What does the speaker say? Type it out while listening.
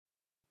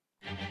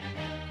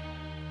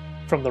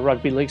from the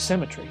Rugby League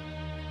Cemetery.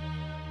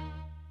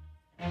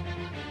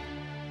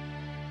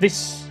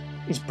 This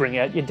is Bring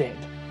Out Your Dead.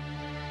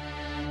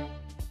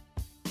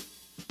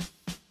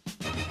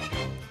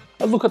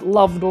 A look at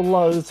loved or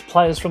loathed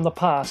players from the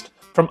past,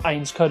 from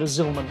Ainscough to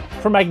Zillman,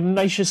 from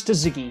Ignatius to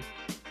Ziggy.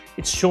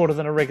 It's shorter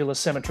than a regular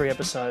cemetery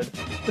episode,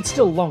 but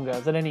still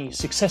longer than any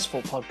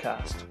successful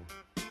podcast.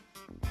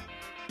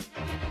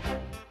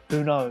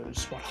 Who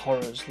knows what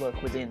horrors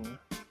lurk within?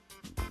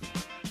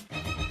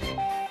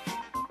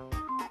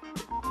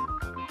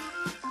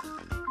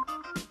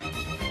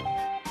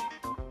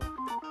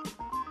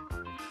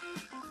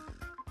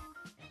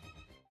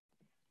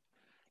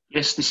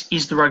 Yes, this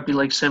is the Rugby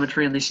League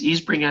Cemetery, and this is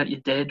Bring Out Your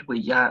Dead.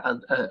 We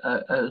are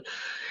a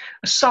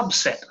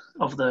subset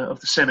of the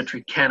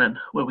cemetery canon,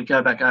 where we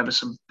go back over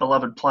some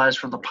beloved players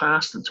from the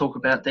past and talk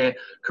about their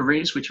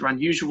careers, which are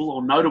unusual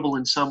or notable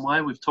in some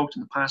way. We've talked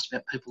in the past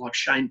about people like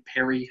Shane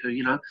Perry, who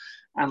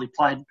only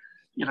played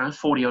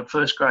 40 odd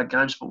first grade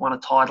games but won a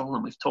title,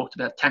 and we've talked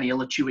about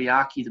Taniela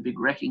Tuiaki, the big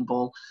wrecking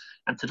ball.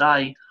 And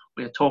today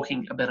we are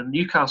talking about a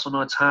Newcastle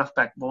Knights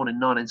halfback born in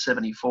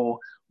 1974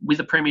 with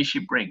a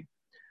premiership ring.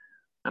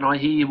 And I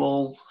hear you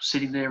all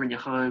sitting there in your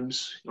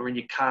homes or in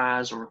your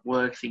cars or at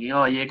work thinking,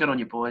 oh, yeah, good on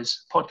you,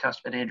 boys. Podcast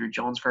about Andrew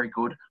Johns, very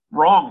good.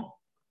 Wrong.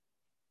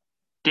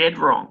 Dead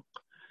wrong.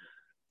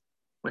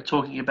 We're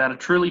talking about a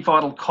truly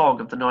vital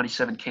cog of the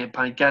 97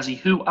 campaign. Gazzy,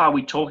 who are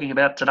we talking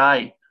about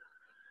today?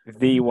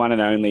 The one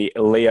and only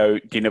Leo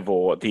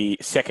Dynevor, the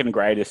second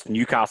greatest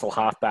Newcastle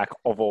halfback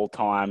of all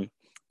time.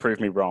 Prove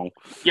me wrong.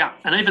 Yeah,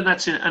 and even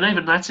that's in a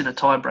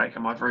tiebreaker,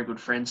 my very good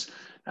friends.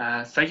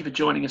 Thank you for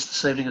joining us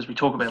this evening as we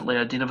talk about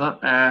Leo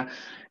Dynevor.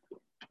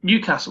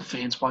 Newcastle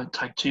fans won't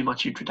take too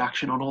much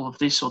introduction on all of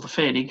this, or the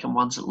fair income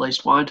ones at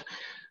least won't.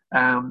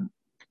 The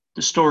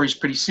story's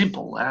pretty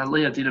simple.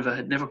 Leo Dynevor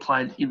had never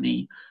played as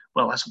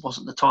it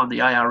wasn't the time,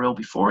 the ARL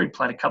before. He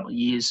played a couple of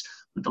years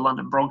with the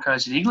London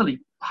Broncos in England. He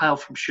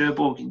hailed from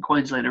Cherbourg in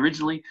Queensland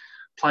originally,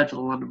 played for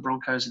the London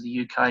Broncos in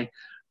the UK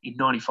in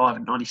 95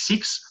 and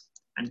 96.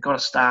 And got a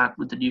start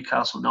with the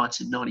Newcastle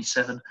Knights in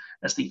 97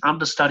 as the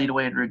understudy to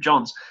Andrew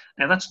Johns.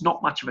 Now, that's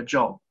not much of a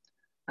job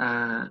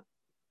in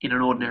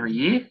an ordinary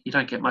year. You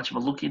don't get much of a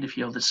look in if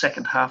you're the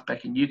second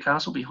halfback in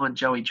Newcastle behind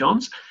Joey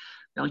Johns.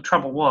 The only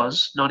trouble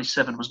was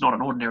 97 was not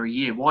an ordinary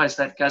year. Why is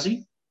that,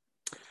 Guzzy?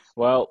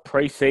 Well,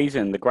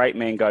 pre-season, the great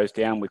man goes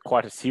down with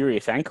quite a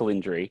serious ankle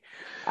injury.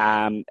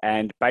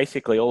 And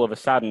basically, all of a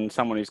sudden,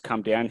 someone who's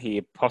come down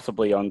here,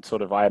 possibly on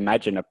sort of, I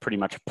imagine, a pretty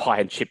much a pie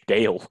and chip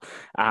deal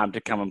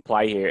to come and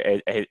play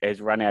here,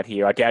 has run out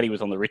here. I doubt he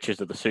was on the riches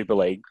of the Super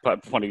League,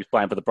 but when he was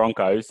playing for the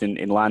Broncos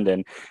in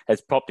London, has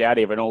popped out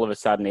here, and all of a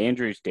sudden,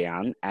 Andrew's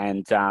down.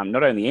 And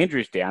not only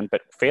Andrew's down, but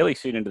fairly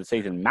soon into the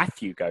season,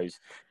 Matthew goes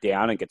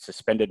down and gets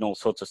suspended and all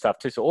sorts of stuff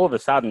too. So all of a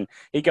sudden,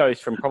 he goes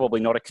from probably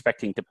not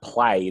expecting to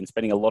play and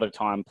spending a lot of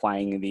time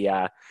playing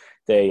the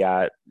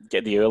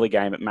early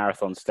game at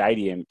Marathon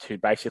Stadium to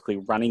basically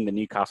running the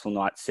Newcastle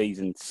Knights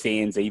season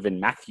sans even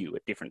Matthew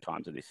at different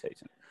times of this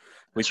season.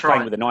 We're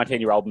playing with a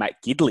 19-year-old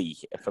Matt Gidley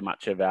for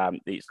much of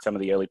some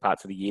of the early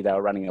parts of the year. They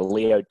were running a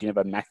Leo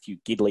Dynevor, Matthew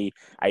Gidley,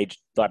 aged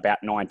about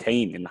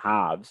 19 in the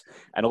halves.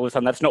 And all of a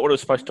sudden, that's not what it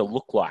was supposed to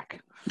look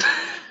like.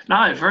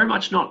 No, very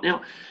much not.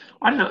 Now,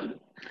 I don't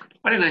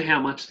know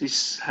how much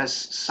this has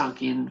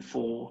sunk in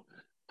for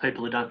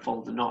people who don't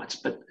follow the Knights,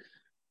 but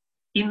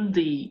in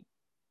the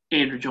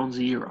Andrew Johns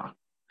era,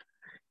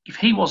 if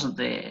he wasn't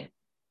there,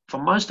 for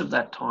most of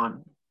that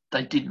time,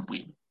 they didn't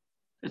win.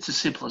 It's as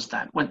simple as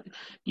that.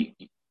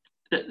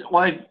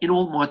 In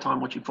all my time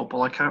watching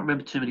football, I can't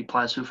remember too many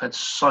players who've had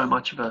so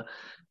much of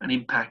an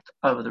impact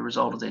over the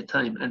result of their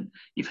team. And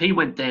if he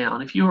went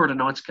down, if you were at a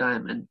Knights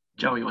game and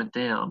Joey went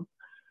down,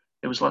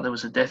 it was like there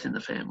was a death in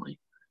the family.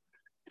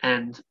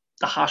 And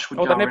the hush would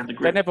go around the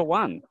group. They never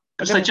won.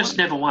 Because they just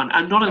never won.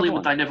 And not only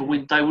would they never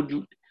win,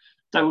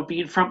 they would be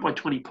in front by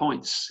 20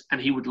 points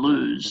and he would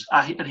lose.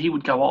 And he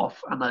would go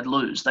off and they'd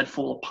lose. They'd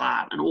fall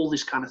apart and all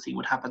this kind of thing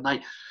would happen.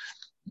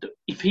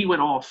 If he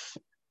went off,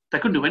 they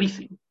couldn't do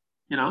anything.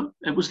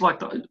 It was like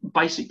the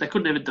basic. They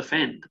couldn't even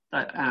defend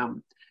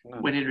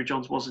when Andrew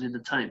Johns wasn't in the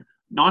team.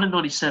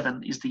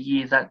 1997 is the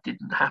year that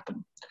didn't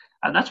happen.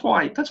 And that's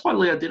why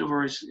Leo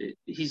Dynevor is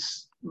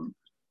his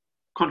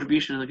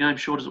contribution to the game,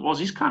 short as it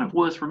was, is kind of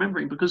worth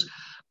remembering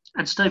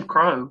and Steve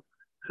Crowe,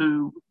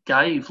 who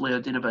gave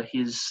Leo Dynevor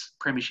his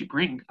premiership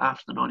ring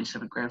after the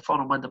 97 grand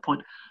final, made the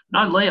point,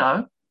 no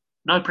Leo,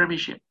 no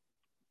premiership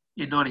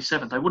in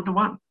 97. They wouldn't have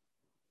won.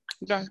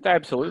 No, they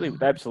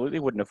absolutely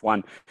wouldn't have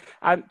won.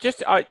 I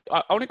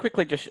want to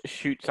quickly just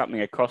shoot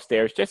something across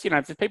there. It's just,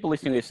 there's people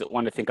listening to this that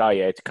want to think, oh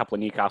yeah, it's a couple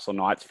of Newcastle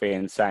Knights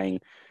fans saying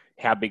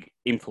how big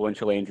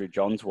influential Andrew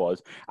Johns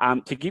was.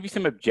 To give you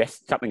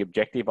something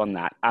objective on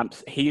that,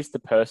 he is the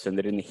person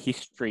that in the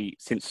history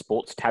since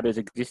Sports Tab has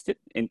existed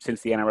and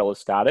since the NRL has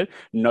started,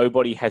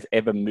 nobody has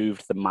ever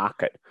moved the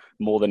market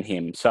more than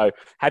him. So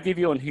have your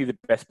view on who the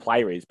best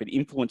player is, but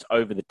influence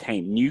over the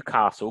team.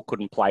 Newcastle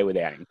couldn't play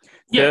without him.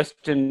 Yeah.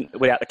 Thurston,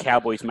 without the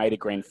Cowboys, made a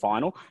grand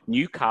final.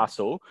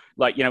 Newcastle,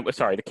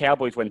 the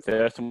Cowboys, when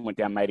Thurston went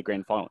down, made a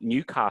grand final.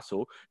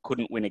 Newcastle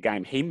couldn't win a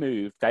game. He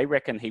moved. They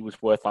reckon he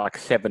was worth like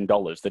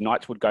 $7. The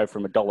Knights would go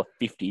from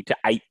 $1.50 to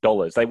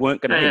 $8. They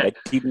weren't going to win.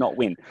 They did not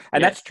win.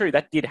 And that's true.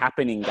 That did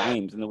happen in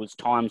games. And there was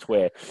times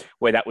where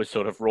that was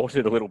sort of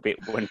rorted a little bit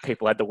when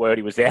people had the word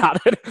he was out.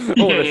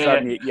 All of a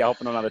sudden, you're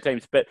helping on other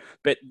teams. But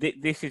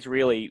this is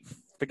really,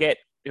 forget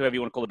whoever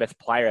you want to call the best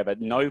player ever,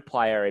 no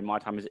player in my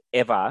time has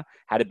ever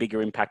had a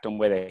bigger impact on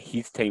whether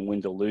his team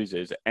wins or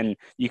loses. And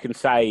you can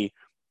say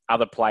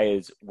other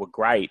players were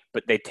great,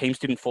 but their teams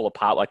didn't fall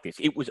apart like this.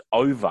 It was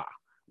over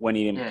when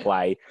he didn't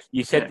play.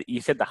 You said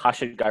the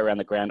hush would go around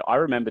the ground. I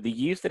remember the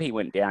years that he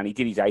went down. He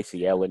did his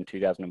ACL in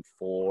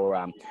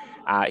 2004.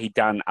 He'd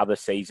done other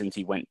seasons.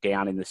 He went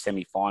down in the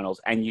semi-finals,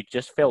 and you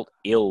just felt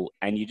ill,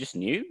 and you just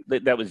knew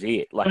that was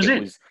it.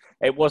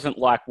 It wasn't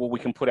like, well, we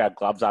can put our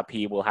gloves up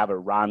here, we'll have a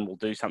run, we'll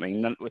do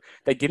something.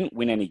 They didn't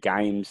win any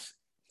games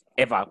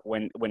ever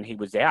when he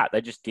was out. They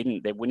just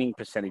didn't. Their winning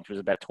percentage was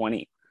about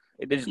 20.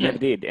 They just never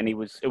did. And it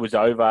was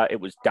over.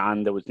 It was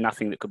done. There was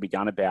nothing that could be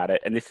done about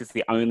it. And this is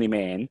the only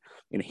man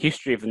in the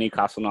history of the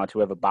Newcastle Knights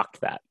who ever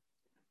bucked that.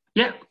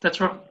 Yeah, that's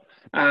right.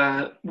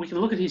 We can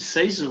look at his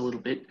season a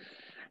little bit.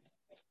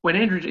 When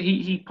Andrew,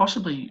 he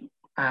possibly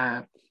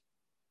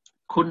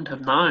couldn't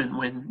have known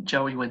when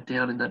Joey went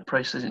down in that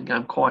preseason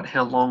game quite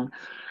how long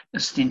a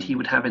stint he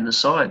would have in the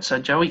side. So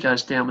Joey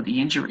goes down with the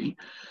injury.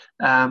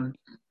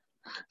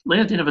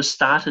 Leo Dynevor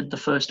started the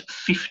first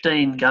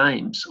 15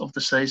 games of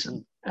the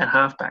season at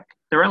halfback.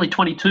 There were only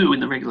 22 in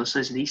the regular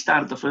season. He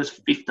started the first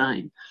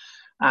 15.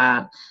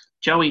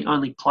 Joey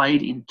only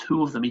played in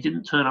 2 of them. He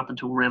didn't turn up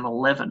until round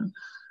 11,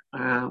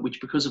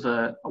 which because of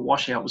a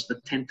washout was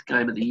the 10th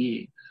game of the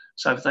year.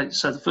 So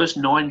the first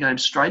 9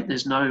 games straight,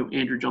 there's no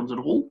Andrew Johns at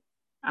all,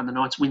 and the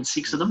Knights win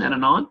 6 of them out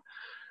of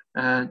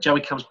 9.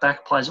 Joey comes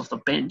back, plays off the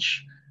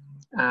bench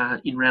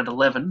in round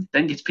 11,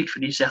 then gets picked for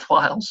New South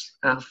Wales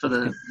for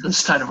the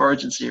State of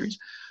Origin series.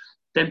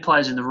 Then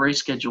plays in the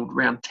rescheduled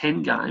round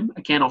 10 game,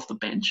 again off the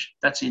bench.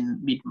 That's in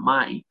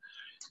mid-May.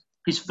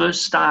 His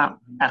first start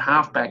at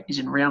halfback is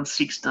in round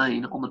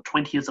 16 on the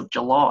 20th of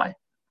July.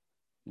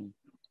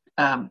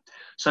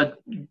 So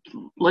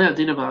Leo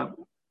Dynevor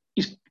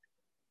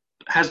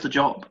has the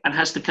job and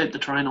has to keep the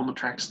train on the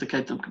tracks to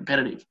keep them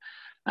competitive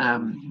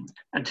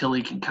until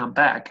he can come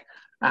back.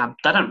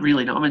 They don't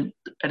really know. I mean,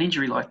 an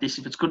injury like this,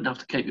 if it's good enough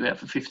to keep you out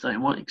for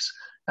 15 weeks,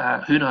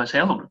 who knows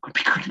how long it could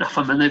be good enough.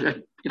 I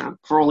mean,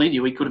 for all he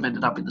knew, he could have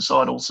ended up in the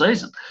side all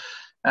season.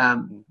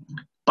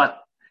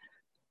 But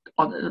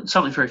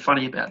something very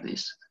funny about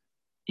this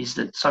is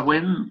that, so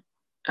when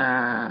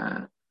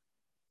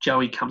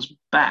Joey comes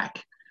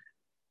back,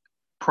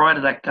 prior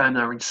to that game,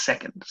 they were in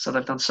second. So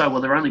they've done so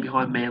well. They're only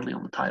behind Manly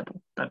on the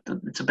table.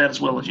 It's about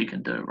as well as you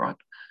can do, right?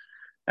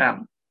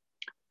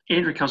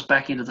 Andrew comes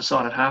back into the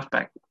side at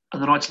halfback,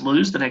 and the Knights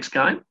lose the next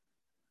game.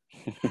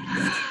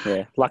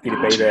 Yeah, lucky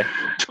to be there.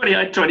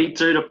 28-22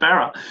 to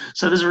Parra.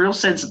 So there's a real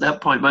sense at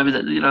that point, maybe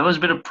that, there's a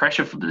bit of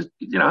pressure for the,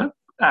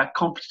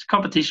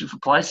 competition for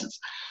places.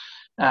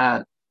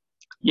 And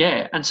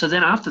so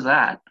then after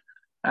that,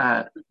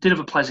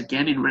 Dynevor plays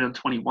again in round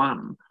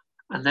 21,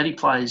 and then he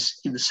plays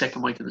in the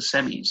second week of the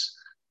semis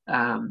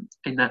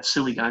in that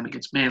silly game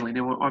against Manly.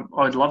 Now,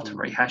 I'd love to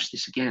rehash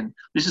this again.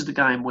 This is the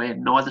game where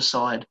neither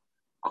side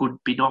could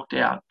be knocked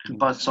out, and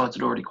both sides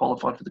had already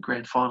qualified for the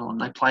grand final, and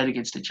they played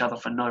against each other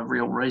for no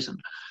real reason.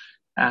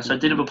 So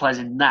Dynevor plays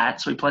in that,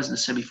 so he plays in the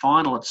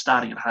semi-final at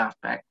starting at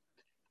halfback.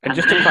 And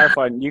just to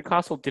clarify,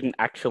 Newcastle didn't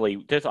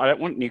actually... I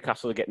don't want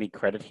Newcastle to get any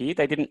credit here.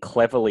 They didn't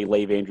cleverly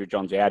leave Andrew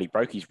Johns out. He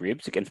broke his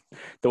ribs against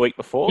the week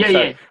before. No,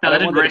 I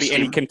don't want there to be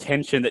him. any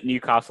contention that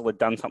Newcastle had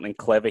done something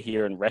clever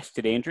here and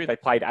rested Andrew. They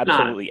played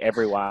absolutely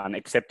everyone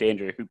except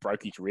Andrew, who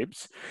broke his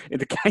ribs in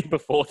the game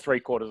before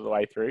 3/4 of the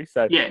way through.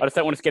 So I just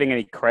don't want us getting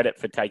any credit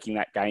for taking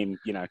that game,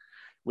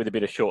 with a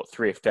bit of short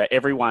thrift.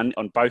 Everyone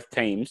on both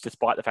teams,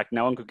 despite the fact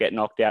no one could get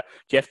knocked out.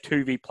 Jeff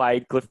Tuvey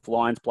played, Cliff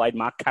Lyons played,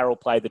 Mark Carroll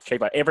played, the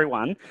Chiefo.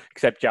 Everyone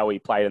except Joey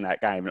played in that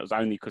game, and it was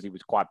only because he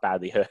was quite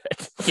badly hurt.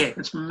 Yeah,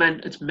 it's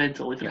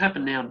mental. If it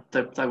happened now,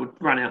 they would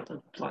run out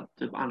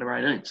the under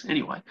 18s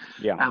anyway.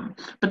 Yeah.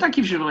 But that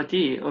gives you an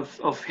idea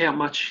of how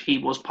much he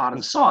was part of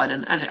the side,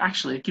 and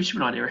actually it gives you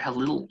an idea of how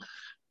little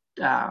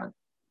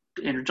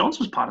Andrew Johns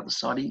was part of the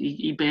side.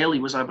 He barely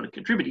was able to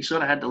contribute. He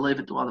sort of had to leave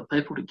it to other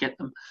people to get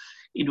them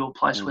into a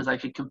place where they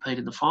could compete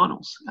in the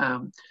finals.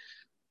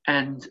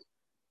 And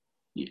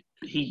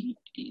he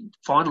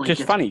finally... Which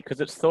is funny, because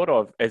it's thought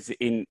of as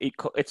in...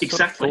 It's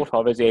exactly sort of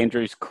thought of as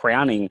Andrew's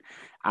crowning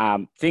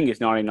thing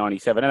is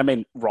 1997. And I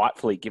mean,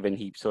 rightfully, given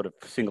he sort of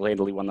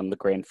single-handedly won them the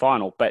grand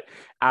final. But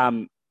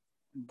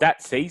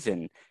that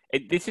season,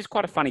 This is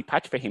quite a funny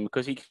patch for him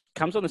because he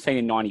comes on the scene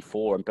in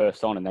 94 and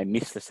bursts on and they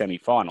miss the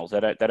semi-finals. They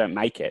don't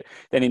make it.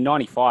 Then in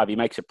 95, he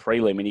makes a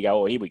prelim and you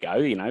go, oh, here we go.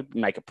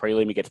 Make a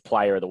prelim. He gets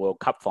player of the World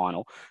Cup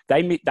final.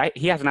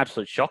 He has an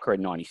absolute shocker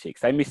in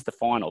 96. They miss the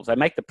finals. They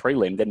make the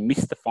prelim, then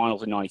miss the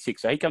finals in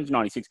 96. So he comes in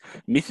 96,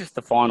 misses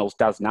the finals,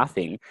 does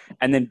nothing,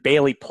 and then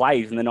barely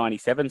plays in the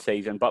 97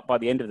 season. But by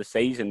the end of the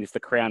season, is the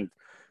crowned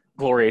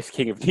glorious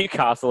king of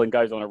Newcastle and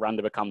goes on a run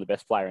to become the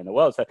best player in the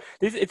world. So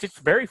it's just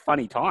a very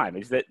funny time.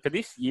 Is that for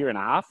this year and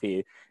a half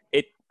here,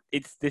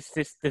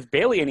 there's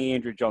barely any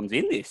Andrew Johns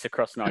in this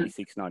across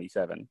 96,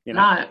 97.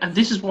 No, and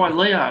this is why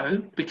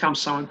Leo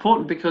becomes so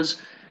important because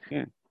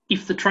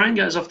if the train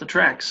goes off the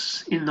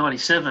tracks in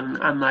 97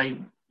 and they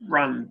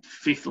run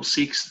 5th or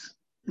 6th,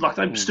 like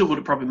they still would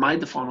have probably made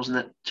the finals in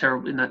that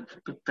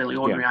fairly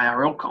ordinary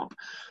ARL comp,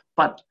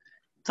 but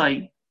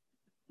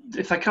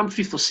if they come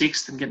 5th or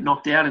 6th and get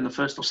knocked out in the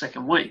first or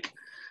second week,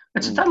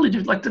 it's a totally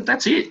different. Like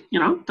that's it.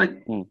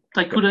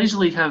 They could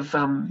easily have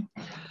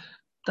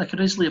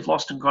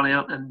lost and gone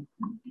out, and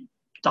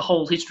the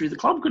whole history of the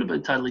club could have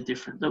been totally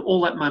different.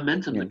 All that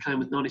momentum that came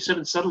with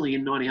 97, suddenly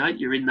in 98,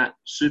 you're in that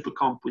super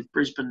comp with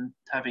Brisbane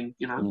having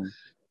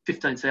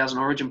 15,000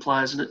 Origin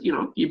players, and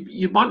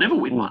you might never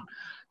win one.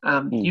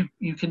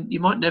 You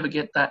might never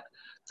get that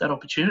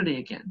opportunity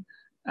again,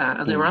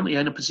 and they were only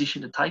in a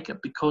position to take it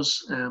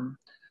because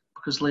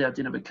Leo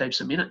Dynevor keeps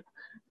them in it.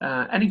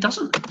 And he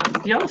doesn't.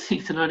 The other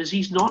thing to note is he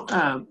wasn't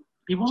a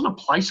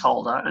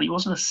placeholder and he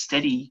wasn't a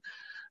steady,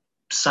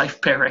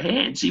 safe pair of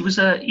hands. He was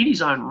in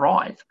his own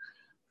right,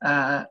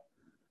 a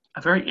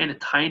very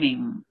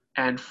entertaining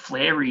and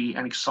flary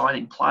and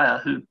exciting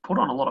player who put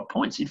on a lot of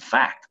points. In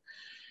fact,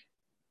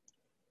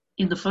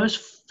 in the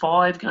first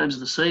 5 games of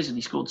the season,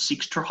 he scored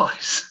 6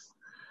 tries.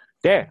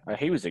 Yeah,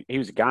 he was a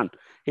gun.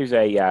 He was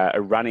a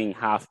running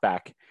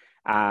halfback.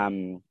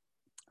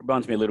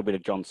 Reminds me a little bit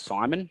of John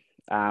Simon.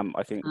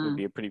 I think would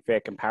be a pretty fair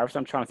comparison.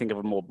 I'm trying to think of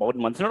a more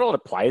modern one. There's not a lot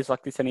of players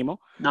like this anymore.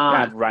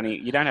 No.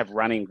 You don't have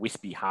running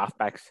wispy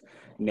halfbacks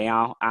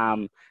now.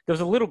 There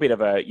was a little bit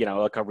of a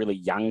really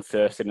young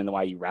Thurston in the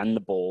way he ran the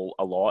ball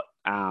a lot,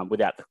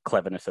 without the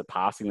cleverness of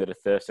passing that a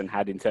Thurston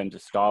had in terms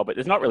of style. But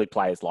there's not really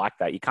players like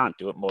that. You can't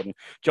do it modern.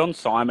 John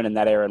Simon in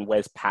that era and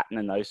Wes Patton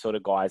and those sort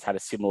of guys had a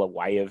similar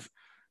way of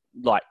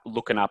like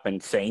looking up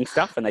and seeing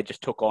stuff, and they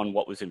just took on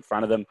what was in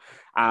front of them.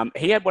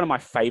 He had one of my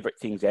favorite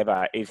things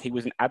ever is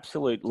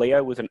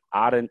Leo was an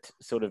ardent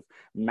sort of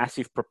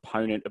massive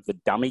proponent of the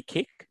dummy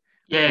kick.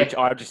 Yeah. Which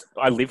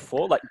I live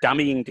for, like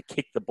dummying to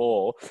kick the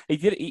ball.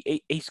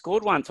 He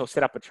scored once or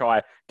set up a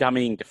try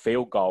dummying to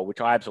field goal, which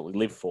I absolutely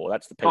live for.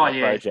 That's the people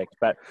project.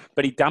 But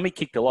he dummy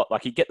kicked a lot.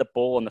 Like he'd get the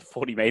ball on the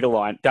 40-metre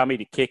line, dummy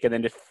to kick, and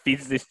then just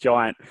fizz this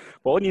giant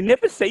ball. And you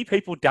never see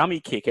people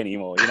dummy kick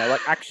anymore,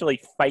 like actually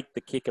fake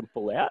the kick and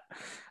pull out.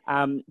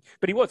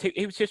 But he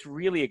was just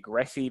really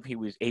aggressive. He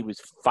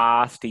was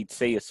fast. He'd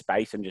see a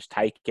space and just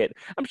take it.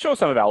 I'm sure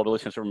some of our older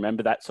listeners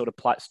remember that sort of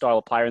style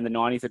of player in the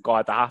 90s, a guy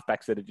at the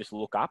halfbacks that would just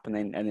look up and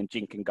then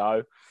jink and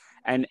go.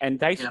 And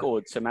they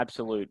scored some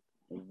absolute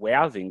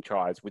wowsing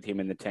tries with him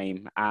in the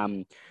team.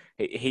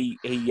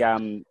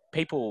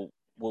 People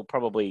will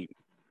probably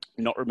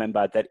not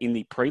remember that in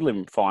the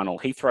prelim final,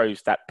 he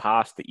throws that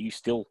pass that you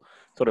still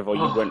you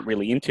weren't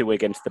really into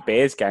against the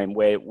Bears game,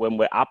 where when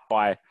we're up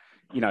by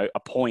a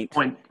point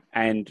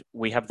and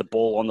we have the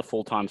ball on the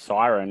full-time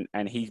siren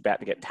and he's about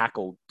to get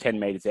tackled 10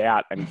 metres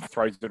out and he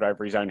throws it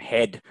over his own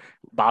head,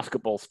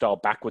 basketball style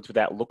backwards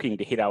without looking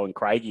to hit Owen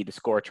Craigie to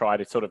score a try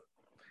to sort of,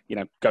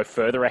 go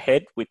further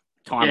ahead with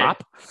time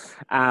up.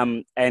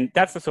 And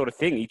that's the sort of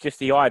thing.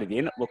 He eyed it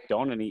in, it looked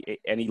on and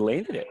he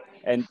landed it.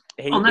 And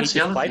he just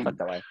played like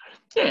that way.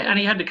 Yeah, and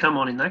he had to come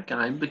on in that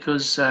game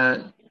because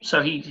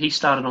so he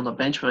started on the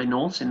bench for the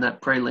Norths in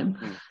that prelim,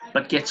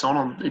 but gets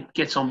on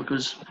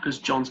because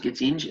Johns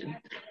gets injured.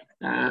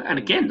 And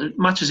again,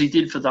 much as he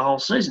did for the whole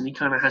season, he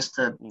kind of has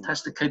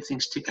to keep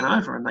things ticking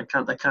over, and they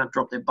can't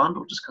drop their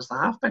bundle just because the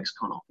halfback's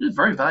gone off. It's a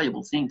very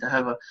valuable thing to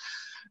have a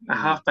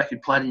halfback who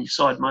played in your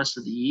side most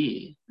of the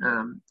year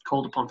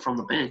called upon from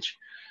the bench.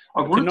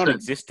 It's a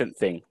non-existent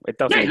thing. It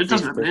doesn't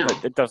exist.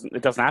 It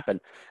doesn't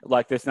happen.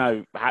 Like there's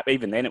no,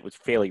 even then it was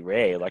fairly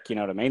rare. Like, you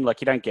know what I mean?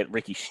 Like you don't get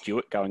Ricky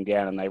Stewart going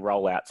down and they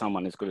roll out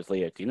someone as good as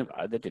Leo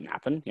Dynevor. That didn't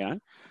happen, No.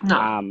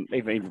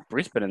 Even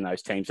Brisbane in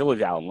those teams, all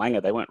of Alan Langer,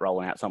 they weren't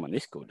rolling out someone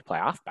this good to play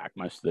halfback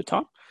most of the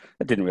time.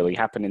 That didn't really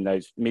happen in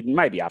those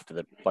maybe after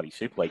the bloody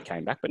Super League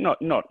came back, but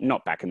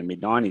not back in the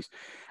mid-90s.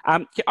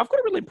 I've got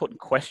a really important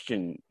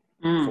question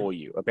for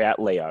you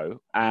about Leo.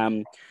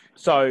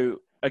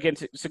 Again,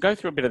 to go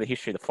through a bit of the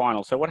history of the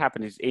final. So what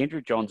happened is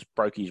Andrew Johns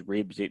broke his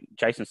ribs.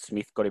 Jason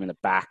Smith got him in the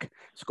back,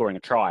 scoring a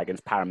try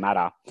against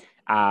Parramatta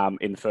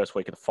in the first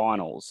week of the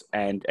finals.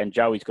 And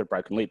Joey's got a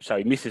broken rib, so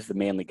he misses the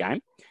Manly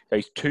game. So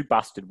he's too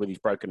busted with his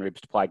broken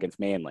ribs to play against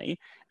Manly,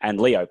 and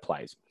Leo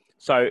plays.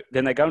 So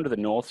then they go into the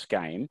Norths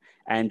game,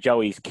 and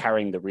Joey's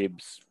carrying the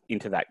ribs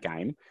into that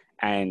game,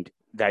 and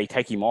they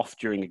take him off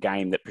during a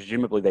game that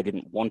presumably they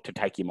didn't want to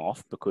take him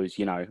off because,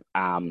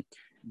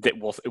 it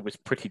was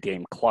pretty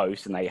damn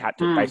close, and they had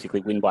to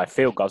basically win by a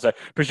field goal. So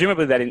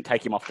presumably they didn't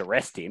take him off to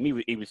rest him.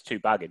 He was too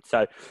buggered.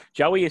 So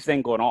Joey has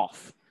then gone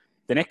off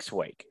the next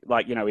week,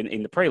 like,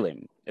 in the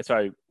prelim.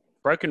 So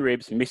broken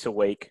ribs, miss a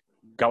week,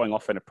 going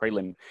off in a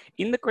prelim.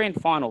 In the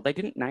grand final, they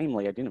didn't name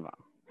Leo Dynevor.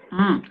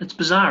 It's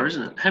bizarre,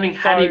 isn't it? Having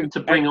had him to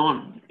bring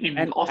on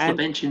off the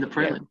bench in the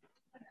prelim. Yeah.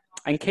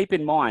 And keep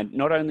in mind,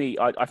 not only,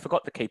 I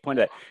forgot the key point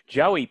of that,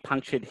 Joey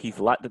punctured his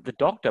lung, the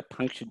doctor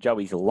punctured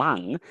Joey's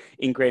lung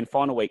in grand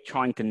final week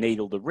trying to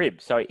needle the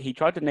ribs. So he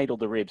tried to needle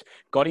the ribs,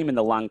 got him in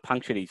the lung,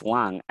 punctured his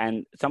lung,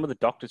 and some of the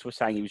doctors were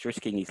saying he was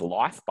risking his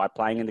life by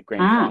playing in the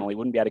grand final. He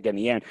wouldn't be able to get in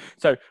the end.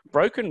 So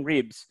broken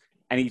ribs,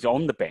 and he's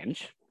on the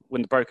bench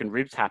when the broken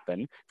ribs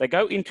happen. They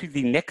go into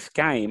the next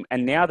game,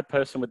 and now the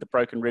person with the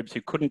broken ribs who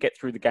couldn't get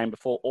through the game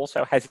before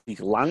also has his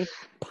lung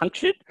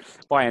punctured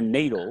by a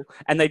needle.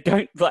 And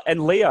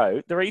and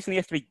Leo, the reason he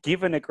has to be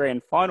given a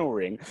grand final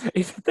ring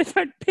is that they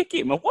don't pick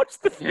him. And what's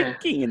the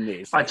thinking in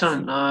this? I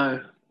don't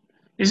know.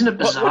 Isn't it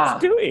bizarre? What's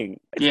doing?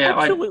 It's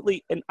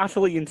absolutely and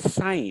utterly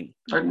insane.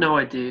 I have no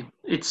idea.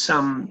 It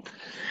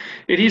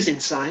is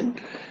insane.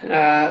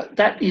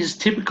 That is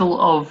typical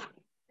of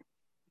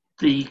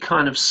the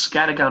kind of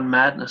scattergun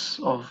madness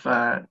of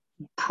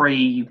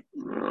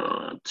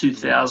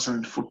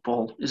pre-2000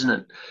 football, isn't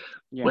it?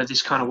 Yeah. Where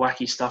this kind of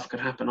wacky stuff could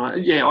happen.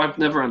 I've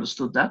never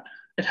understood that.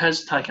 It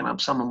has taken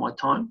up some of my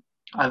time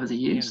over the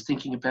years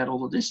thinking about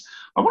all of this.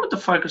 I wanted to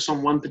focus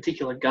on one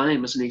particular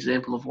game as an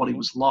example of what he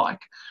was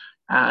like.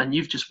 And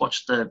you've just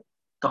watched the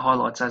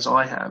highlights as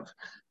I have.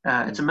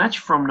 It's a match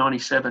from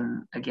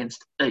 97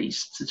 against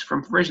East. It's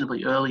from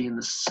reasonably early in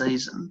the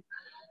season,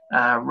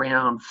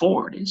 round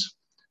 4 it is.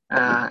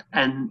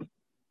 And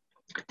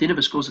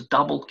Dynevor scores a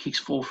double, kicks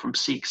 4 from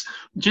 6.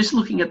 Just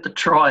looking at the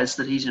tries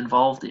that he's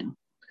involved in,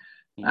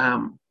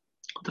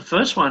 the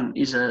first one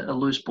is a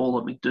loose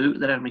ball that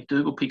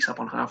McDougall picks up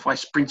on halfway,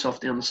 sprints off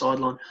down the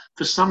sideline.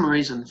 For some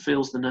reason,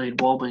 feels the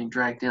need while being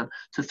dragged down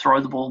to throw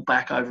the ball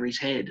back over his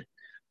head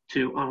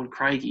to Owen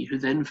Craigie, who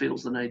then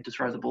feels the need to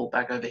throw the ball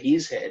back over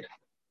his head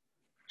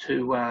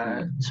to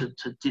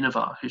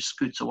Dynevor, who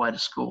scoots away to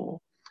score.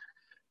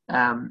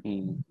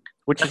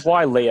 Which is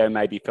why Leo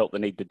maybe felt the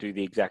need to do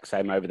the exact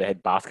same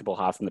over-the-head basketball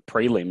half in the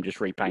prelim, just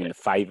repaying the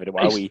favour to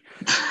Owie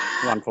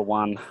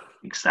 1-for-1.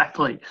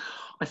 Exactly.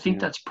 I think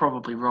that's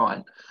probably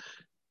right.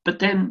 But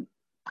then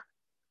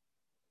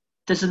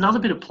there's another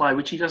bit of play,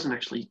 which he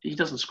doesn't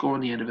score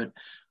on the end of it,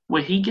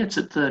 where he gets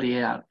it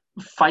 30 out,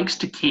 fakes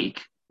to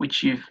kick,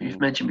 which you've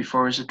mentioned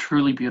before is a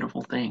truly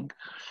beautiful thing,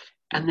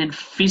 and then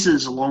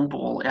fizzes a long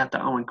ball out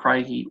to Owen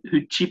Craigie,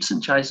 who chips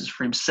and chases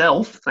for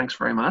himself, thanks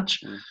very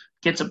much,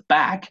 gets it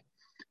back,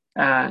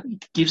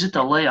 gives it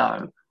to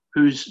Leo,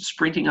 who's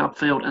sprinting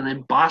upfield, and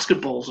then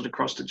basketballs it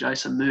across to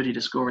Jason Moody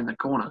to score in the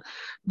corner.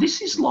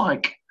 This is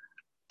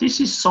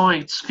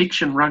science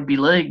fiction rugby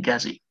league,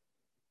 Gazzy.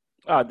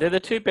 Oh, they're the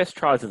 2 best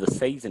tries of the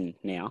season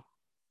now.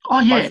 Oh,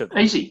 yeah,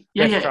 easy.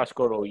 Best try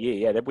scored all year.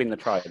 Yeah, they win the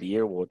Try of the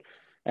Year award.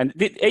 And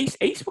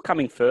East were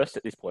coming first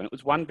at this point. It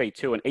was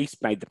 1v2, and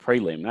East made the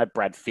prelim. They had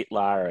Brad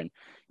Fittler and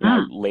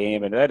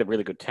Lamb, and they had a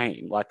really good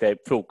team. Like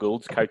Phil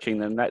Gould's coaching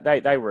them.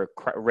 They were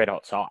a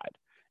red-hot side.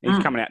 And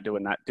he's coming out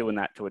doing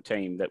that to a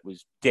team that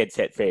was dead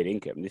set fair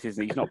income.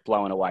 He's not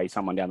blowing away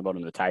someone down the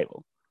bottom of the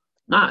table.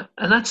 No,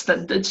 and that's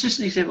just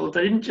an example.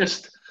 They didn't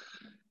just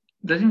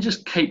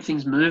keep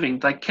things moving.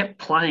 They kept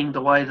playing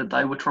the way that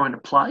they were trying to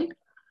play.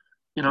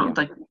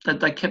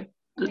 They kept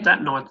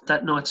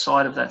that night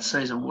side of that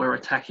season were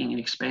attacking and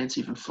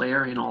expansive and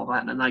flary and all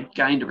that, and they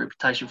gained a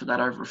reputation for that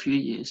over a few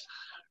years.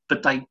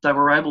 But they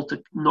were able to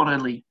not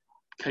only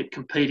keep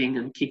competing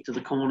and kick to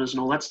the corners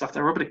and all that stuff,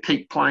 they were able to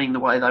keep playing the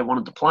way they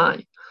wanted to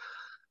play.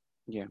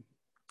 Yeah.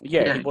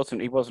 He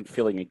wasn't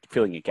filling a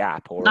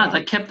gap.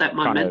 They kept that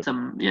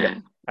momentum.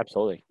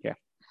 Absolutely.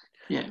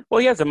 Yeah. Well,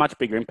 he has a much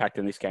bigger impact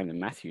in this game than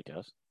Matthew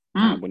does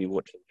when you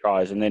watch the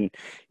tries, and then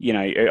I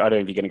don't know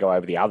if you're going to go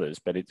over the others,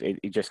 but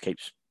it just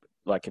keeps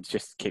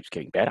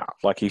getting better.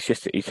 Like he's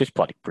just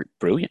bloody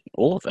brilliant.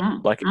 All of it,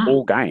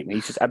 all game,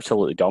 he's just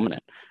absolutely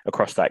dominant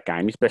across that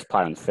game. He's best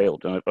player on the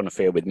field, on a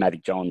field with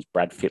Matty Johns,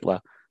 Brad Fittler,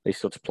 these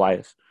sorts of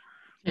players.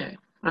 Yeah.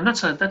 And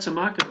that's a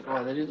market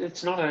guy.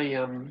 It's not a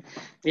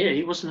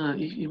he wasn't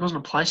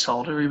a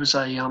placeholder.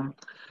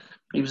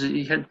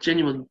 He had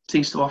genuine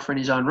things to offer in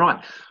his own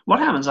right. What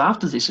happens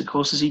after this, of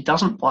course, is he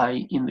doesn't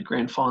play in the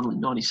grand final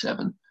in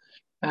 '97.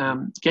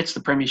 Gets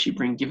the premiership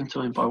ring given to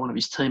him by one of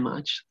his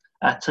teammates,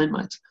 and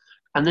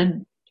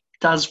then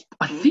does,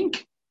 I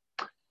think,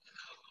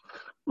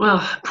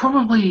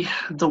 probably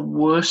the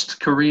worst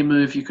career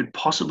move you could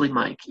possibly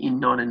make in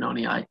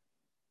 1998.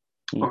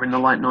 Or in the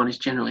late 90s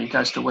generally. It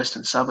goes to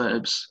Western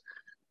Suburbs.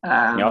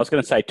 I was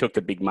going to say took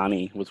the big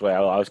money was where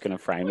I was going to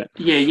frame it.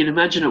 Yeah, you'd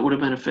imagine it would have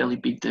been a fairly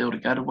big deal to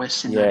go to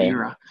West in that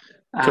era.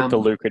 Took the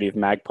lucrative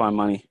Magpie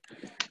money.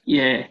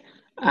 Yeah.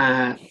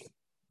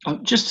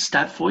 Just a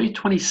stat for you,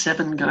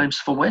 27 games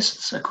for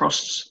Wests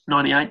across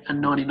 98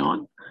 and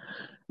 99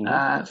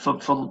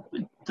 for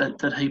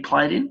that he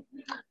played in.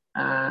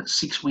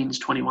 6 wins,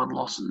 21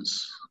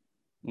 losses.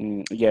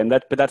 Yeah,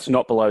 but that's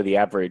not below the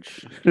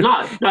average.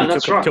 No, He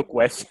that's right. took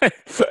West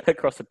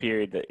across a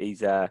period that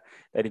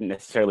they didn't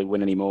necessarily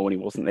win anymore when he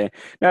wasn't there.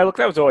 No, look,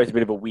 that was always a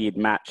bit of a weird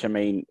match. I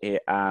mean,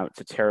 it's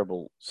a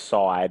terrible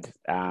side.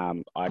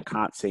 I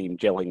can't see him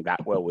gelling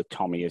that well with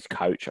Tommy as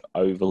coach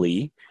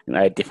overly. And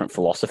they had different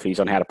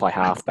philosophies on how to play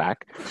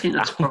halfback. I think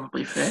that's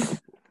probably fair.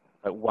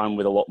 One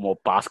with a lot more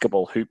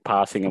basketball hoop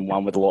passing and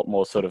one with a lot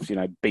more sort of,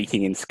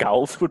 beating in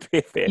skulls would be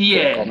a fair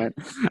comment.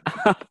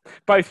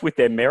 Both with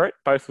their merit,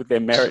 don't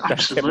get me wrong.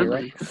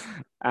 Absolutely.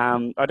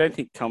 I don't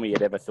think Tommy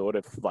had ever thought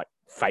of like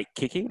fake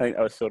kicking. I think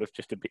I was sort of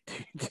just a bit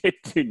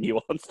too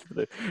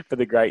nuanced for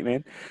the great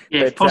man.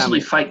 Yeah, But,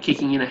 possibly fake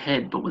kicking in a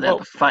head, but without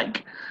the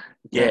fake.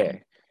 Yeah.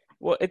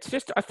 Well, it's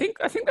just I think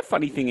the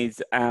funny thing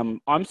is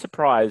I'm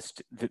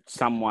surprised that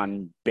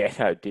someone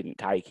better didn't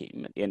take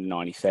him at the end of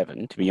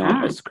 '97. To be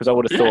honest, because I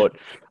would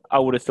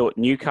have thought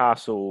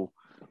Newcastle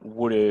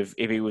would have,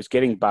 if he was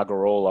getting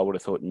bugger all, I would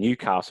have thought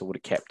Newcastle would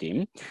have kept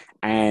him.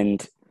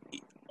 And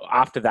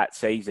after that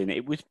season,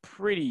 it was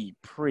pretty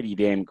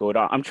damn good.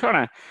 I'm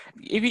trying to,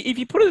 if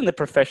you put it in the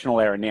professional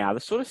era now, the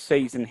sort of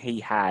season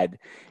he had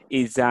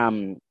is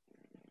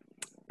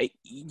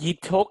you're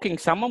talking,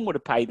 someone would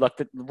have paid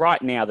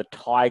right now the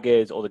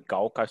Tigers or the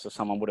Gold Coast or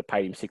someone would have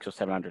paid him $600,000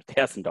 or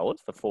 $700,000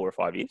 for 4 or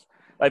 5 years.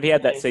 Like if he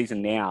had that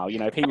season now,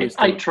 if he was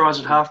eight tries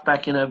at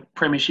halfback in a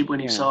premiership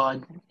winning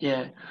side,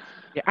 Yeah,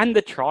 and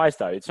the tries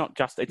though, it's not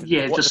just what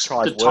just the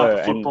tries the type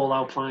of football they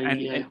were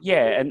playing.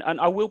 And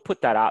I will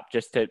put that up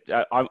just to.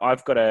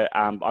 I've got a.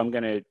 I'm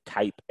going to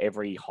tape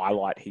every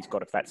highlight he's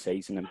got of that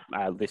season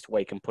this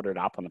week and put it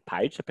up on the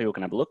page so people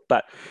can have a look.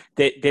 But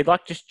they're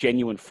like just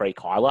genuine freak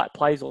highlight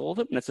plays, all of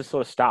them. And it's the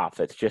sort of stuff.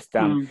 It's just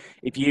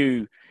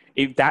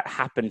if that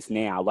happens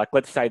now, like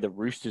let's say the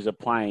Roosters are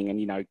playing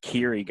and,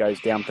 Kiri goes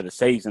down for the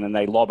season and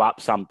they lob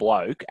up some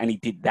bloke and he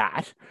did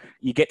that,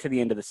 you get to the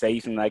end of the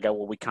season and they go,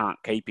 well, we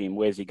can't keep him.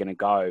 Where's he going to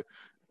go?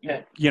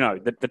 Yeah.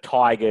 The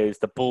Tigers,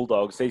 the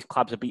Bulldogs, these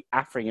clubs would be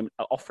offering him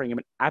an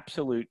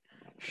absolute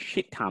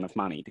shit ton of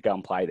money to go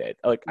and play there.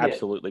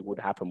 Absolutely would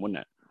happen, wouldn't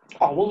it?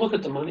 Oh, well, look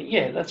at the money.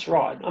 Yeah, that's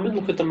right. I mean,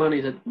 look at the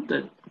money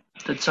that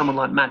someone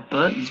like Matt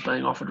Burton's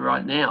being offered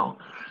right now.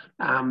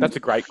 That's a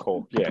great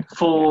call,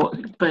 for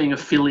being a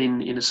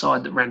fill-in in a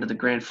side that ran to the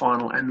grand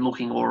final and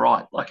looking all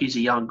right. Like he's a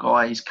young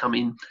guy, he's come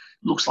in,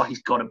 looks like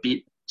he's got a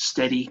bit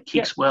steady,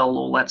 kicks well,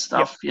 all that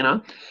stuff,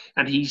 and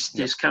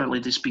there's currently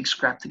this big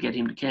scrap to get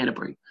him to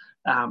Canterbury.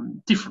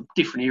 Different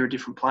era,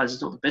 different players.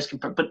 It's not the best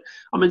compare, but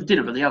I mean,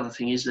 Dynevor, the other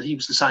thing is that he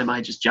was the same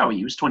age as Joey.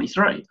 He was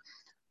 23,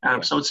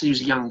 so he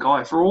was a young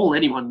guy. For all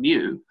anyone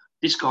knew,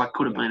 this guy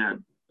could have been a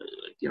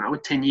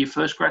 10-year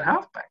first-grade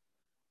halfback.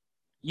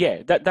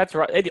 Yeah, that's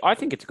right. I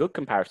think it's a good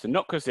comparison,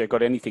 not because they've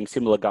got anything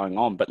similar going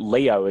on, but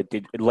Leo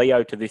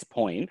to this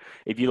point,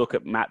 if you look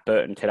at Matt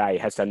Burton today,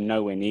 has done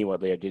nowhere near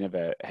what Leo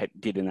Dynevor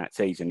did in that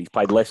season. He's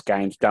played less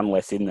games, done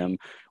less in them,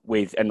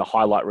 and the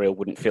highlight reel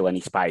wouldn't fill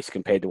any space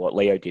compared to what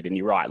Leo did. And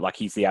you're right, like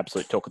he's the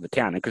absolute talk of the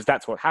town, because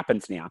that's what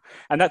happens now.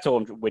 And that's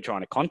all we're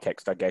trying to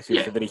context, I guess,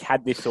 is that he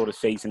had this sort of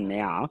season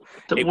now.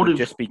 It would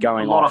just be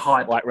going off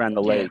right around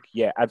the league.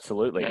 Yeah,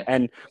 absolutely.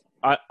 Yeah.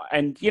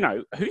 And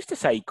who's to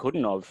say he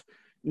couldn't have?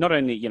 Not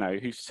only,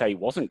 who's to say he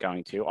wasn't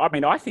going to? I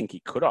mean, I think he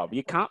could have.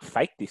 You can't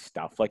fake this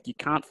stuff. Like, you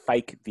can't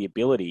fake the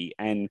ability.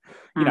 And,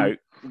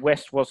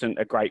 West wasn't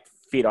a great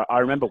fit. I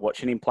remember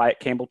watching him play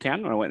at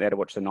Campbelltown when I went there to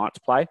watch the Knights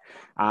play.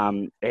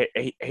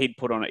 He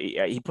put on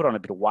a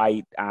bit of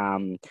weight.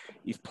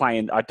 He's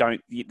playing.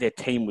 Their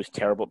team was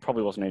terrible. It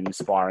probably wasn't an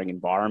inspiring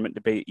environment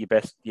to be your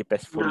best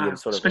footy. No, and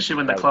sort of, especially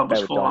when the club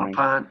was falling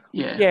apart.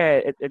 Yeah.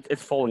 Yeah,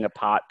 it's falling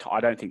apart. I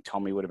don't think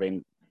Tommy would have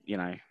been,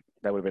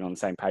 they would have been on the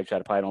same page how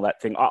to play and all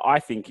that thing. I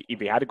think if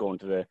he had gone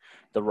to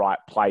the right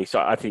place,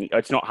 I think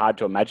it's not hard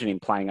to imagine him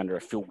playing under a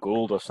Phil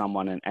Gould or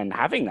someone and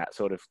having that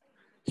sort of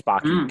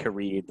sparky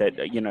career that,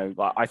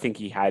 I think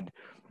he had.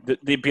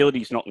 The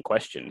ability is not in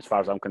question as far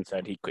as I'm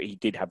concerned. He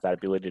did have that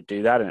ability to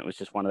do that, and it was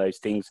just one of those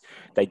things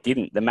they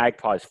didn't. The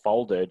Magpies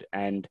folded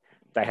and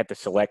they had to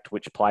select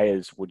which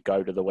players would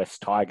go to the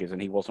West Tigers,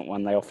 and he wasn't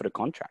one they offered a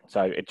contract.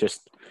 So it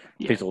just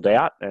fizzled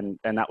out, and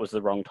that was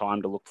the wrong time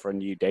to look for a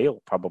new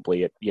deal.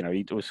 Probably,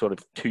 it was sort of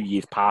 2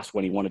 years past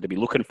when he wanted to be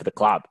looking for the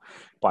club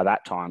by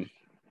that time.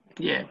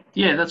 Yeah,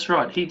 that's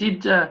right. He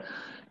did,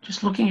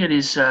 just looking at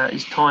his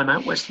time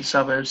at Western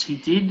Suburbs, he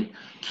did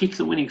kick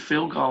the winning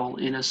field goal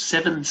in a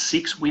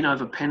 7-6 win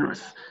over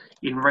Penrith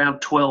in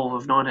round 12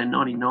 of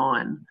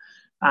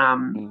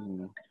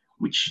 1999.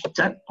 Which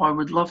I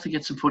would love to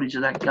get some footage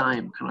of that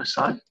game, can I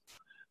say?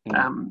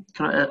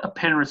 A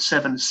Penrith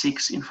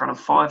 7-6 in front of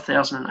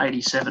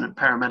 5,087 at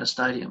Parramatta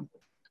Stadium.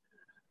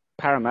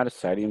 Parramatta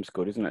Stadium's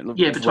good, isn't it?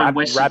 Yeah, between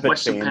West and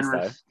fans, Penrith.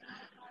 Though.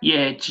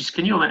 Yeah, just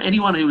can you imagine?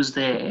 Anyone who was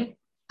there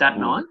that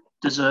night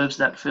deserves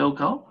that field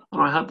goal,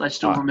 and I hope they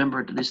still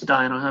remember it to this day,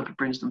 and I hope it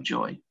brings them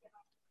joy.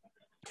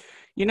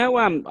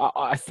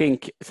 I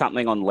think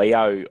something on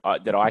Leo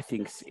that I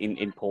think's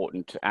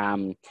important,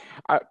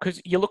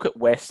 because you look at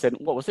West and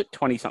what was it,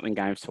 20-something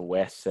games for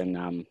West,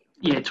 and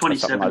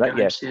 27 like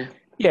games,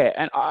 Yeah,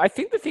 and I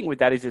think the thing with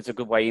that is it's a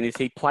good way in is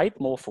he played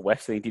more for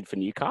West than he did for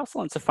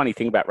Newcastle. And it's a funny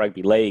thing about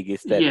rugby league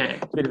is that Yeah.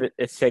 it's a bit of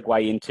a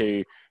segue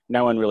into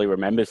no one really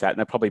remembers that. And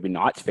there'll probably be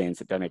Knights fans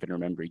that don't even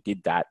remember he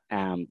did that,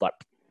 like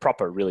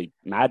proper, really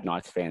mad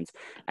Knights fans.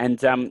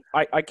 And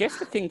I guess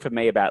the thing for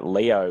me about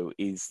Leo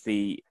is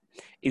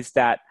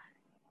that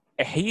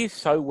he is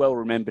so well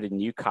remembered in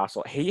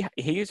Newcastle. He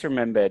is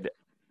remembered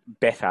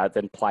better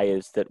than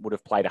players that would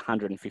have played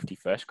 150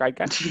 first grade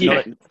games.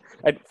 Yeah.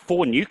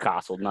 For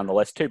Newcastle,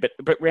 nonetheless, too. But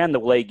around the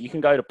league, you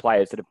can go to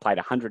players that have played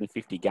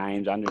 150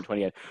 games,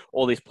 120,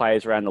 all these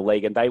players around the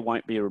league, and they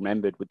won't be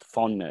remembered with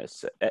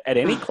fondness at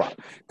any club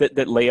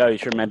that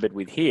Leo's remembered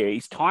with here.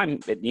 His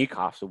time at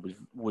Newcastle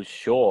was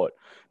short,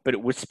 but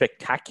it was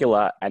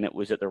spectacular, and it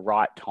was at the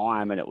right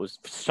time, and it was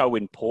so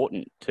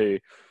important to,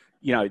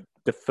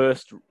 the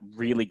first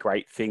really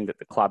great thing that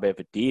the club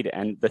ever did,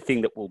 and the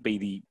thing that will be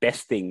the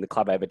best thing the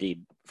club ever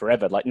did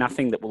forever. Like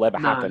nothing that will ever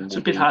happen. It's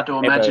a bit hard to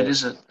imagine,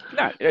 is it?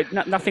 No,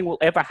 nothing will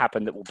ever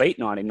happen that will beat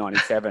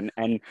 1997.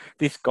 And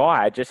this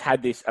guy just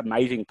had this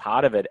amazing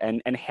part of it,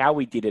 and how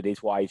he did it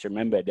is why he's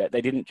remembered.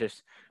 They didn't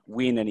just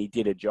win and he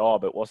did a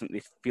job. It wasn't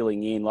this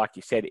filling in, like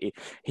you said.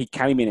 He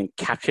came in and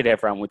captured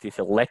everyone with this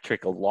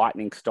electrical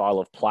lightning style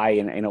of play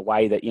in a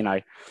way that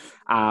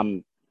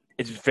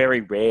it's very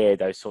rare,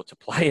 those sorts of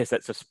players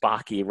that's a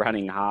sparky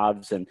running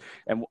halves, and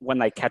when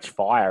they catch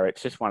fire,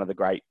 it's just one of the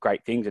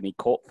great things. And he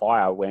caught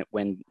fire when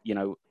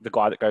the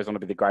guy that goes on to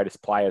be the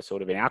greatest player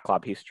sort of in our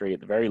club history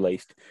at the very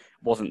least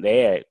wasn't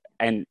there,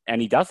 and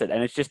he does it.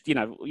 And it's just, you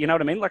know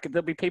what I mean? Like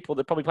there'll be people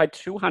that probably played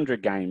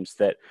 200 games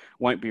that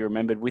won't be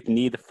remembered with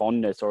near the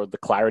fondness or the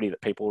clarity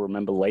that people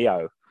remember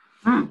Leo.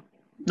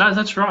 No,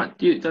 that's right.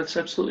 That's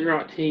absolutely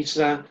right. He's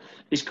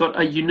got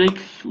a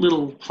unique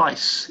little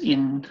place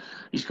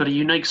he's got a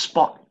unique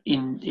spot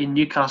in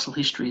Newcastle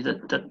history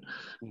that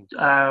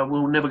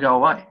will never go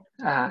away.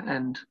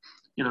 And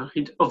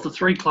of the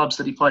three clubs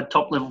that he played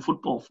top level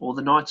football for,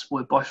 the Knights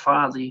were by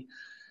far the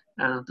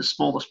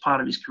smallest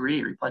part of his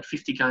career. He played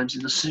 50 games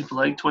in the Super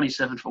League,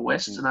 27 for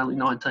West, and only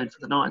 19 for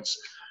the Knights.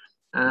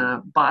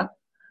 But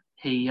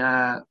he,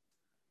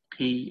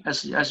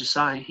 as you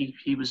say,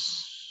 he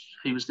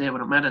was there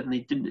when it mattered, and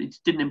he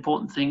did an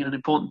important thing at an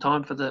important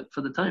time for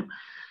the team.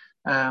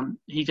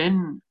 He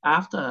then,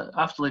 after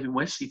leaving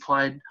West, he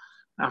played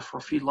for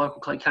a few local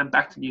clubs. He came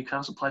back to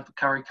Newcastle, played for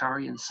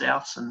Curry and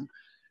Souths and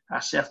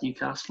South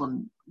Newcastle,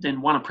 and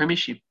then won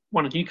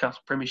a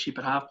Newcastle premiership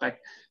at halfback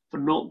for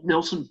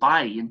Nelson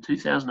Bay in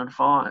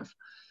 2005.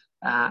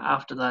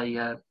 After they,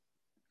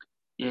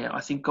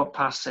 I think got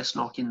past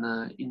Cessnock in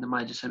the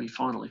major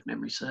semi-final, if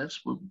memory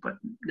serves. But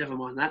never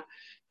mind that.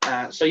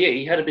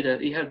 He had a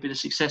bit of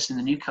success in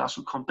the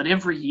Newcastle comp, but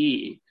every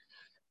year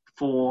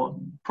for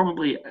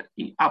probably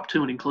up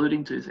to and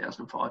including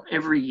 2005,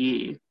 every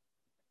year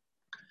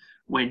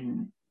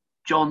when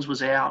Johns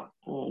was out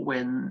or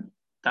when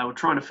they were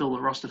trying to fill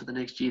the roster for the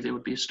next year, there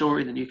would be a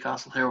story in the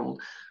Newcastle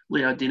Herald,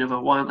 Leo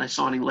Dynevor, why aren't they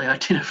signing Leo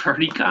Dynevor?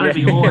 And he kind of,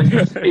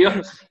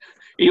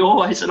 he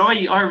always, and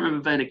I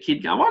remember being a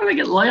kid going, why don't they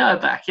get Leo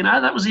back?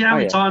 That was the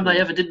only time they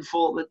ever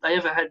they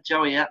ever had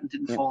Joey out and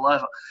didn't fall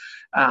over.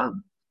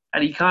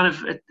 And he kind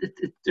of,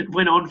 it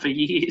went on for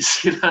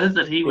years,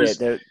 that he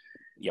was...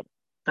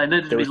 They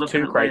needed to be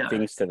looking at Leo. There was two great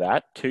things to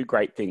that. Two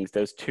great things.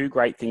 There was two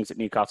great things that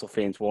Newcastle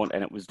fans want,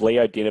 and it was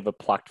Leo Dynevor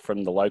plucked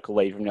from the local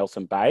league from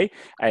Nelson Bay,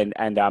 and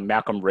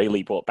Malcolm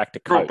Reilly brought back to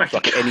coach,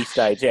 at any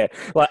stage. Yeah,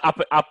 like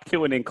up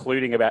to and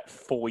including about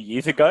 4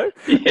 years ago.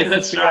 Yeah,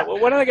 that's right. Well,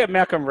 why don't they get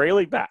Malcolm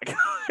Reilly back?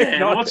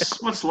 Yeah,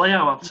 what's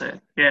Leo up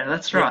to? Yeah,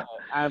 that's right.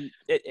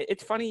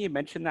 It's funny you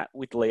mentioned that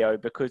with Leo,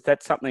 because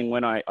that's something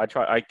when I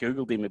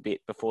Googled him a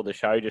bit before the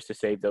show just to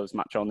see if there was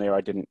much on there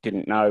I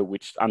didn't know,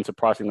 which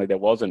unsurprisingly there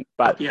wasn't.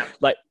 But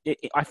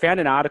I found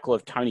an article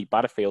of Tony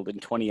Butterfield in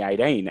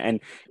 2018, and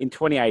in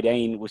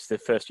 2018 was the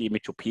first year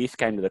Mitchell Pearce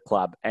came to the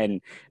club, and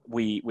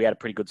we had a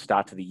pretty good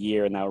start to the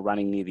year, and they were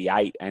running near the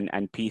 8,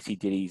 and Pearcey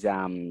did his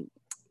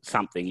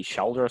his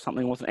shoulder or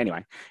something, wasn't it?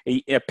 Anyway,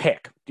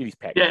 did his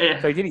pec.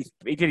 Yeah. So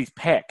he did his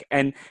pec,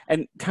 and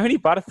Tony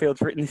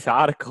Butterfield's written this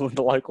article in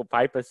the local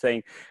paper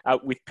saying,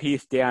 with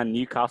Pearce down,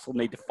 Newcastle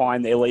need to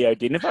find their Leo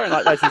Dynevor,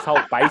 and there's this whole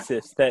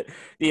basis that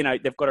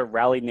they've got to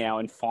rally now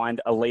and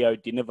find a Leo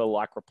Dynevor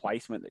like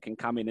replacement that can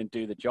come in and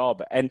do the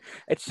job, and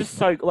it's just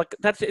so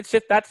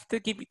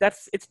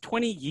it's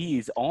 20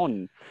 years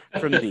on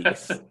from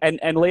this,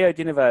 and Leo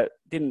Dynevor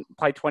didn't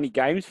play 20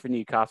 games for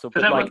Newcastle,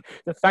 but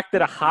the fact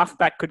that a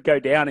halfback could go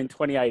down in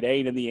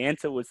 2018, and the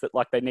answer was that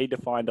they need to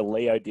find a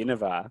Leo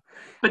Dynevor.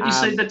 But you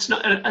see, that's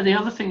not. And the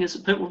other thing is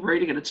that people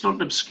reading it, it's not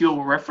an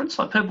obscure reference.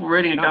 Like people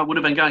reading it would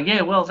have been going,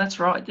 yeah, well, that's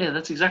right. Yeah,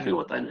 that's exactly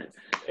what they need.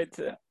 It's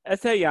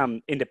as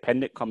a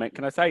independent comment,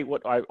 can I say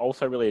what I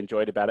also really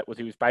enjoyed about it was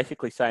he was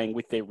basically saying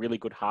with their really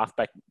good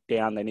halfback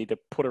down, they need to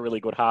put a really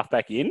good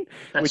halfback in,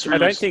 which I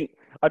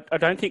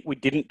don't think we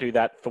didn't do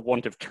that for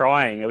want of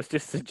trying. It was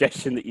just a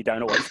suggestion that you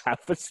don't always have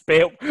a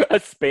spare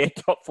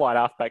top flight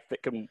halfback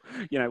that can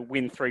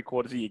win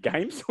 3/4 of your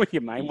games with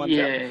your main ones.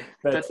 Yeah,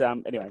 but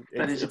anyway,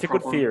 it's a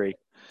good theory.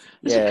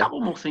 There's a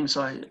couple more things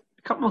I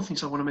a couple more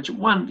things I want to mention.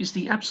 One is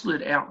the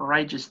absolute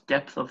outrageous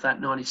depth of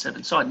that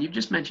 97 side. And you've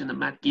just mentioned that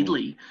Matt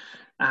Gidley.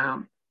 I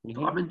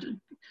mean,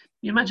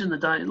 you imagine the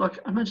day,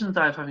 imagine the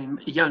day of having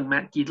a young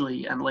Matt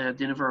Gidley and Leo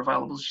Dynevor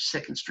available as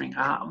your second string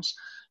halves.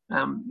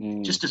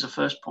 Just as a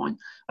first point,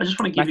 I just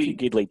want to give Matthew you.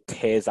 Gidley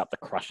tears up the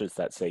Crushers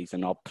that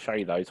season. I'll show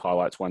you those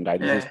highlights one day.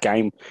 There's Yeah. this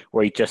game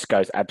where he just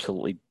goes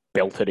absolutely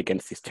belted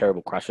against this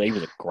terrible Crusher. He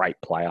was a great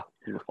player.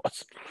 He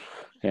was.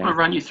 Yeah. I want to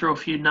run you through a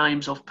few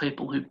names of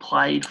people who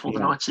played for the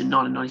Knights in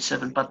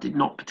 1997 but did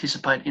not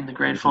participate in the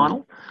grand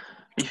final,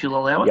 if you'll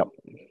allow it. Yep.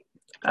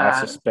 I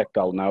suspect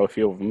I'll know a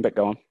few of them, but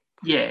go on.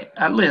 Yeah,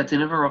 Leo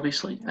Dynevor,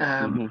 obviously.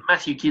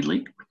 Matthew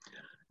Gidley,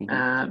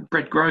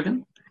 Brett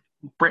Grogan,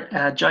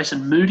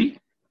 Jason Moody,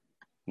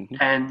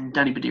 and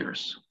Danny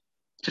Badiris.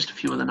 Just a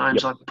few of the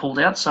names I pulled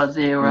out. So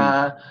there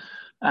are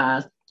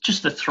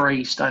just the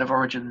three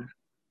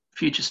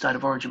future State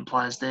of Origin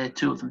players there.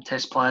 Two of them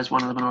Test players,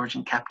 one of them an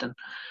Origin captain,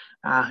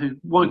 who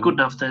weren't good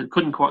enough to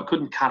couldn't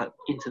cut it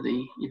into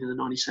the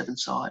 97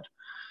 side.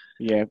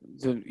 Yeah,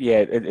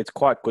 it's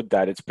quite good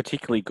that. It's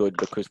particularly good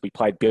because we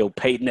played Bill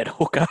Peden at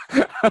hooker.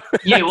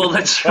 Yeah, well,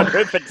 that's right.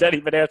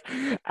 He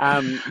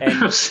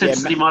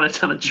might have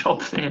done a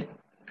job there.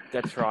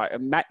 That's right.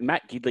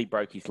 Matt Gidley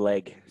broke his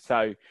leg.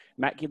 So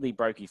Matt Gidley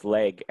broke his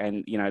leg,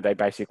 and they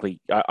basically,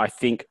 I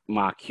think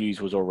Mark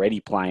Hughes was already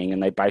playing,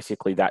 and they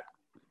basically that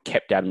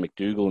kept Adam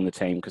McDougall in the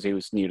team because he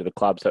was new to the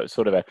club. So it's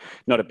sort of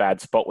not a bad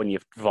spot when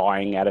you're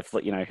vying out of,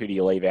 who do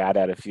you leave out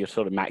if you're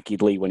sort of Matt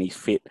Gidley when he's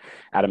fit,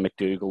 Adam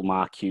McDougall,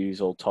 Mark Hughes,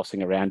 all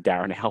tossing around,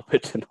 Darren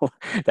Albert and all.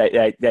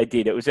 They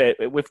did.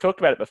 We've talked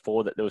about it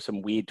before that there were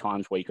some weird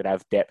times where you could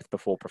have depth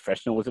before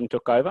professionalism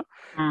took over.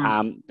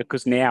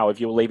 Because now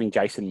if you're leaving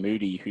Jason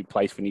Moody, who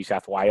plays for New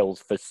South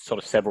Wales for sort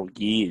of several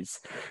years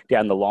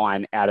down the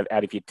line out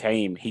of your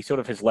team, he sort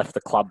of has left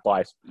the club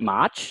by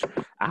March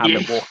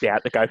and walked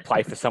out to go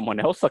play for someone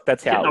else. Like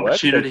that's how it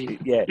works.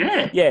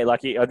 Yeah.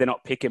 Like they're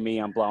not picking me.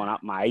 I'm blowing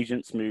up. My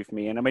agents moved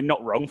me, and I mean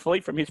not wrongfully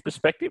from his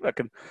perspective.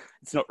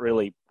 It's not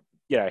really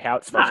how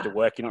it's supposed to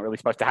work. You're not really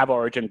supposed to have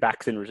Origin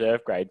backs in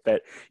reserve grade,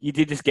 but you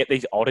did just get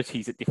these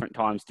oddities at different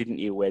times, didn't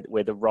you?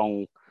 Where the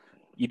wrong.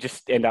 You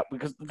just end up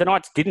because the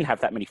Knights didn't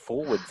have that many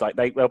forwards. Like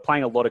they were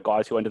playing a lot of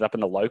guys who ended up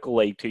in the local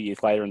league 2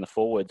 years later in the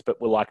forwards,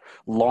 but were like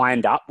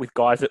lined up with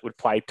guys that would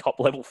play top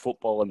level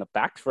football in the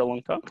backs for a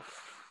long time.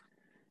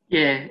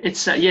 Yeah,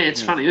 it's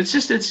funny. It's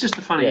just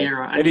a funny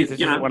era. And it is.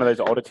 It's just one of those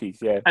oddities.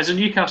 Yeah. As a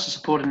Newcastle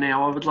supporter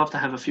now, I would love to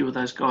have a few of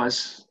those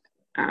guys.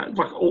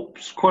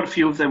 Quite a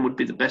few of them would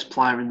be the best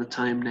player in the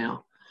team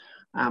now,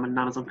 and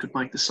none of them could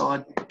make the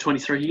side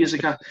 23 years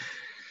ago.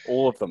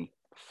 All of them.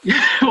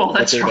 Yeah, well,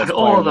 that's right.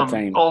 All of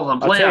them. All of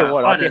them. I'll tell you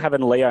what, I'd be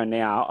having Leo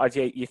now. I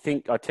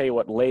tell you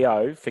what,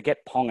 Leo, forget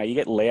Ponga. You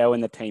get Leo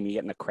in the team, you're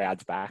getting the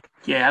crowds back.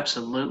 Yeah,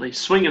 absolutely.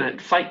 Swinging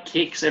it, fake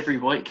kicks every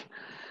week.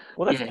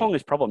 Well, that's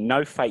Ponga's problem.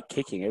 No fake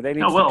kicking. They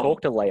need to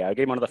talk to Leo,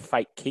 get him onto the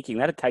fake kicking.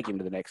 That'd take him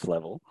to the next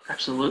level.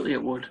 Absolutely,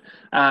 it would.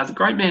 The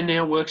great man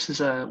now works as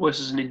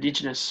an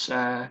Indigenous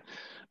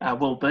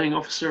wellbeing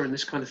officer and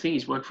this kind of thing.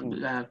 He's worked from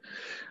that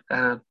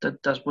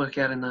does work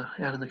out in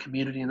the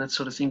community and that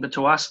sort of thing. But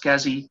to us,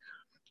 Gazzy,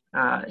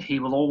 he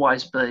will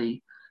always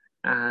be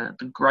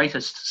the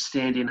greatest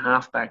stand-in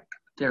halfback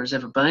there has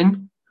ever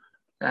been,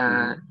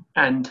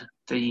 and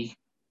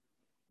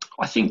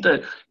I think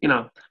that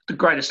the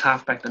greatest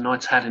halfback the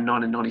Knights had in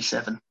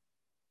 1997.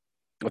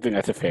 I think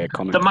that's a fair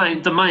comment.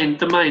 The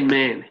main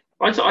man.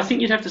 I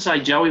think you'd have to say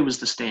Joey was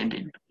the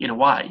stand-in in a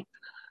way.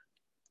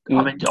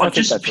 I mean,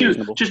 just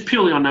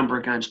purely on number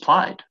of games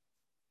played.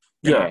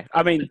 Yeah,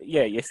 I mean,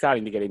 you're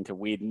starting to get into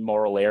weird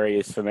moral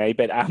areas for me,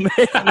 but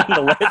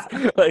nonetheless,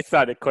 it's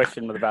starting to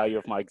question the value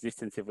of my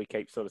existence if we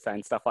keep sort of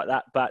saying stuff like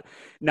that. But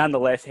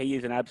nonetheless, he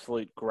is an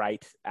absolute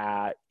great,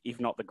 if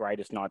not the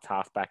greatest Knights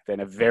halfback,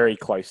 then a very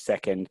close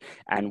second,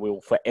 and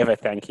we'll forever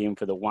thank him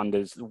for the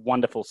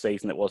wonderful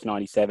season that was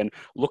 97.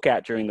 Look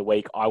out during the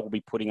week. I will be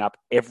putting up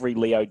every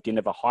Leo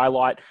Dynevor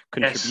highlight,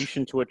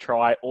 contribution to a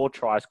try, or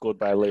try scored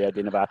by Leo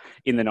Dynevor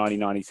in the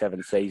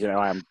 1997 season, and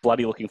I am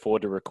bloody looking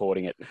forward to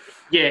recording it.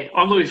 Yeah,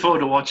 I'm looking forward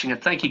to watching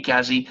it. Thank you,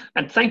 Gazzy.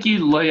 And thank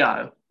you,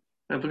 Leo.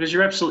 Because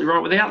you're absolutely right.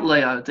 Without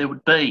Leo, there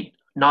would be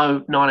no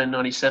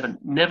 1997.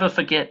 Never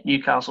forget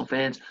Newcastle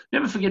fans.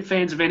 Never forget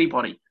fans of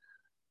anybody.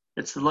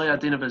 It's the Leo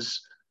Dynevors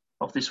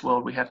of this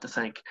world we have to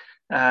thank.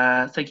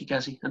 Thank you,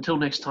 Gazzy. Until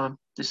next time,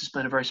 this has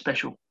been a very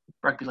special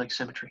Rugby League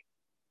Cemetery.